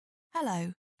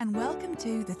Hello, and welcome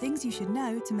to the Things You Should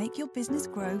Know to Make Your Business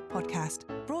Grow podcast,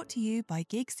 brought to you by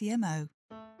Gig CMO.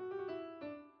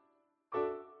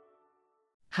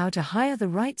 How to hire the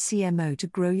right CMO to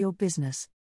grow your business.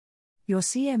 Your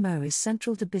CMO is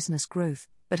central to business growth,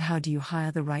 but how do you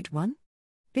hire the right one?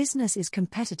 Business is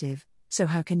competitive, so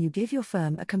how can you give your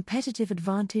firm a competitive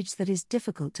advantage that is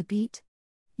difficult to beat?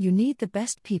 You need the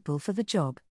best people for the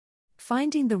job.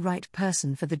 Finding the right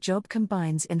person for the job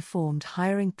combines informed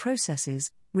hiring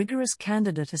processes, rigorous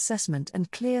candidate assessment,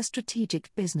 and clear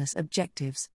strategic business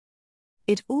objectives.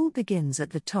 It all begins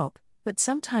at the top, but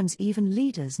sometimes even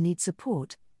leaders need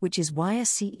support, which is why a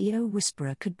CEO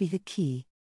whisperer could be the key.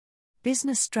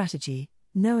 Business strategy,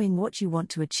 knowing what you want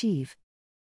to achieve.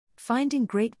 Finding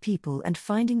great people and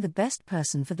finding the best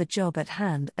person for the job at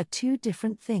hand are two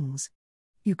different things.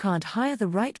 You can't hire the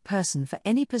right person for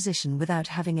any position without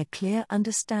having a clear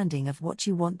understanding of what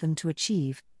you want them to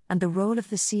achieve, and the role of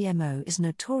the CMO is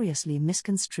notoriously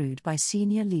misconstrued by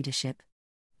senior leadership.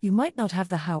 You might not have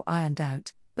the how ironed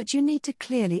out, but you need to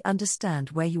clearly understand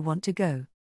where you want to go.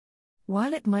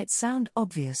 While it might sound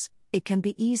obvious, it can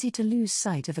be easy to lose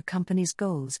sight of a company's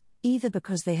goals, either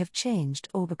because they have changed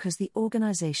or because the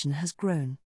organization has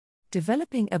grown.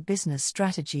 Developing a business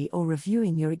strategy or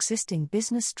reviewing your existing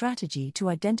business strategy to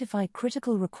identify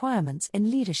critical requirements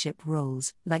in leadership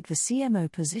roles, like the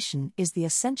CMO position, is the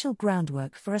essential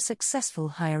groundwork for a successful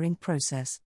hiring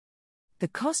process. The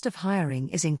cost of hiring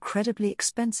is incredibly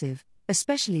expensive,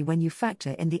 especially when you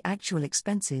factor in the actual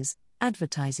expenses,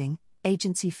 advertising,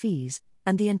 agency fees,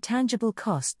 and the intangible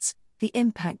costs, the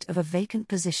impact of a vacant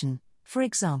position, for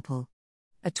example.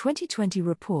 A 2020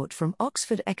 report from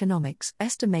Oxford Economics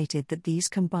estimated that these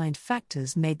combined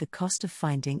factors made the cost of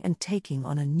finding and taking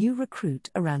on a new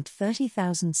recruit around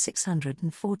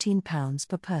 £30,614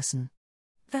 per person.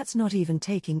 That's not even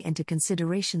taking into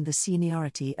consideration the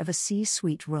seniority of a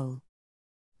C-suite role.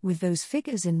 With those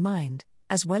figures in mind,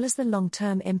 as well as the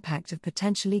long-term impact of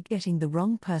potentially getting the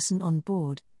wrong person on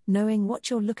board, knowing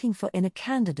what you're looking for in a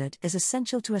candidate is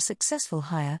essential to a successful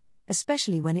hire,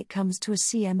 especially when it comes to a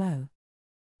CMO.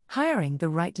 Hiring the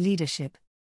right leadership.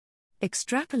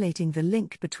 Extrapolating the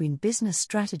link between business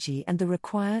strategy and the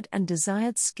required and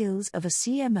desired skills of a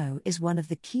CMO is one of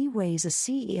the key ways a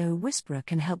CEO whisperer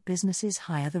can help businesses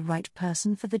hire the right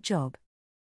person for the job.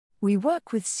 We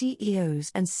work with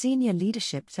CEOs and senior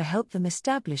leadership to help them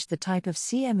establish the type of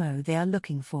CMO they are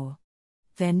looking for.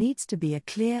 There needs to be a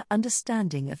clear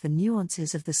understanding of the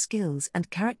nuances of the skills and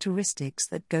characteristics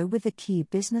that go with the key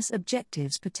business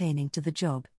objectives pertaining to the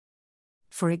job.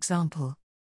 For example,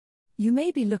 you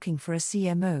may be looking for a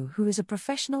CMO who is a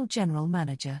professional general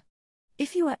manager.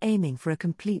 If you are aiming for a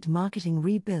complete marketing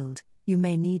rebuild, you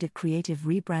may need a creative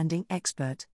rebranding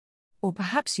expert. Or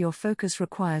perhaps your focus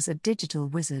requires a digital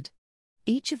wizard.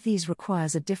 Each of these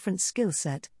requires a different skill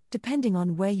set, depending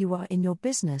on where you are in your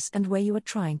business and where you are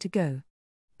trying to go.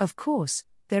 Of course,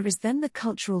 there is then the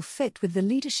cultural fit with the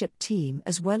leadership team,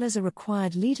 as well as a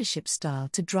required leadership style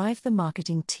to drive the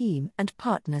marketing team and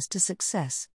partners to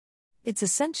success. It's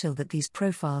essential that these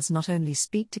profiles not only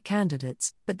speak to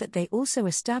candidates, but that they also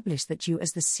establish that you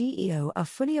as the CEO are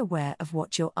fully aware of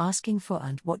what you're asking for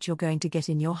and what you're going to get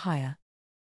in your hire.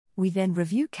 We then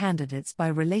review candidates by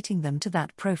relating them to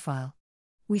that profile.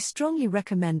 We strongly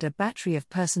recommend a battery of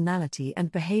personality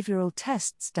and behavioral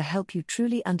tests to help you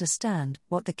truly understand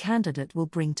what the candidate will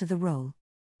bring to the role.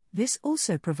 This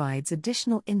also provides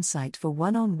additional insight for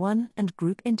one-on-one and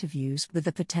group interviews with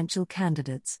the potential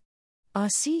candidates. Our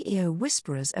CEO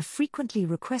whisperers are frequently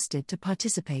requested to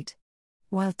participate.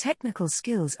 While technical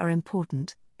skills are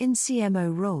important, in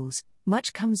CMO roles,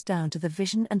 much comes down to the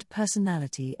vision and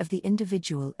personality of the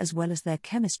individual as well as their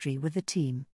chemistry with the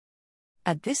team.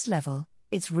 At this level,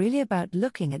 it's really about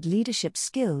looking at leadership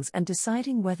skills and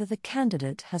deciding whether the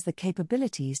candidate has the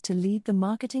capabilities to lead the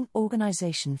marketing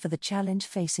organization for the challenge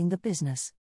facing the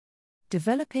business.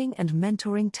 Developing and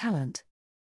mentoring talent.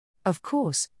 Of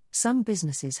course, some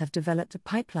businesses have developed a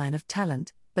pipeline of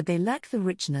talent, but they lack the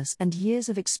richness and years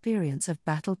of experience of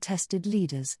battle-tested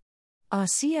leaders. Our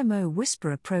CMO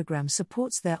Whisperer program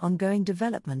supports their ongoing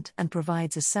development and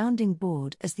provides a sounding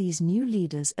board as these new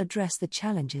leaders address the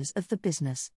challenges of the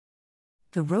business.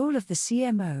 The role of the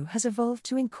CMO has evolved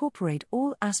to incorporate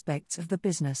all aspects of the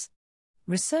business.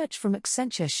 Research from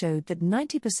Accenture showed that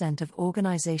 90% of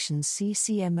organizations see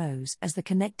CMOs as the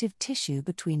connective tissue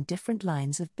between different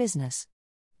lines of business.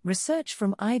 Research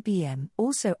from IBM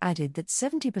also added that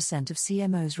 70% of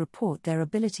CMOs report their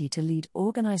ability to lead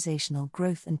organizational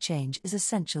growth and change is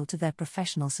essential to their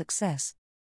professional success.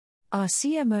 Our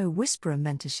CMO Whisperer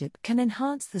mentorship can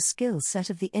enhance the skill set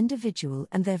of the individual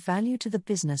and their value to the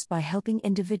business by helping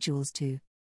individuals to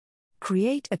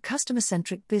create a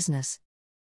customer-centric business,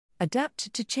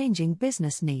 adapt to changing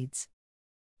business needs,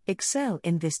 excel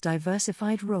in this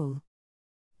diversified role,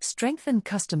 strengthen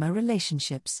customer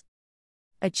relationships,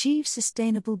 achieve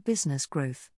sustainable business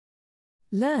growth,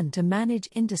 learn to manage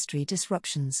industry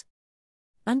disruptions,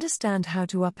 understand how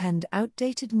to upend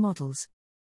outdated models,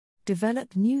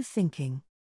 develop new thinking,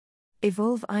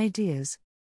 evolve ideas,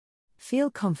 feel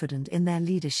confident in their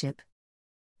leadership.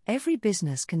 Every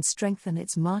business can strengthen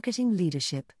its marketing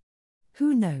leadership.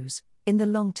 Who knows, in the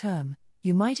long term,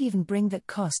 you might even bring the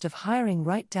cost of hiring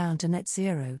right down to net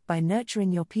zero by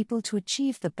nurturing your people to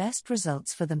achieve the best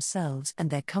results for themselves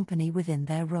and their company within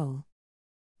their role.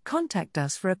 Contact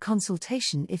us for a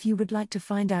consultation if you would like to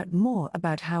find out more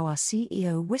about how our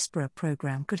CEO Whisperer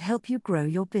program could help you grow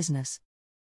your business.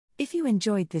 If you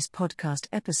enjoyed this podcast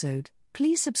episode,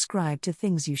 please subscribe to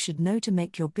Things You Should Know to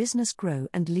make your business grow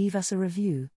and leave us a review.